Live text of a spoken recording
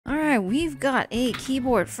right, we've got a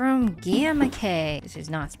keyboard from GammaK. This is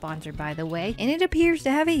not sponsored, by the way, and it appears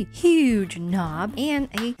to have a huge knob and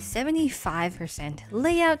a 75%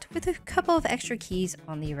 layout with a couple of extra keys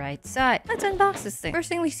on the right side. Let's unbox this thing. First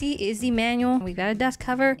thing we see is the manual. We've got a dust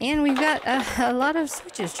cover, and we've got a lot of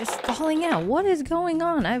switches just falling out. What is going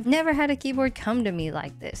on? I've never had a keyboard come to me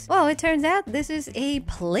like this. Well, it turns out this is a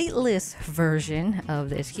plateless version of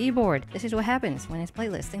this keyboard. This is what happens when it's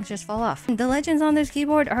plateless. Things just fall off. The legends on this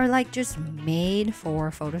keyboard are like just made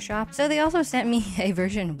for Photoshop. So they also sent me a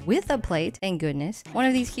version with a plate, thank goodness. One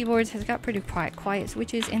of these keyboards has got pretty quiet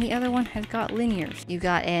switches, and the other one has got linears. You've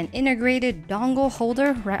got an integrated dongle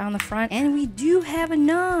holder right on the front, and we do have a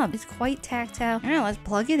knob. It's quite tactile. All right, let's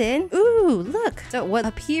plug it in. Ooh, look. So what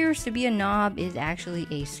appears to be a knob is actually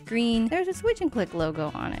a screen. There's a switch and click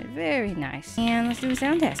logo on it. Very nice. And let's do a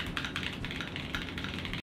sound test.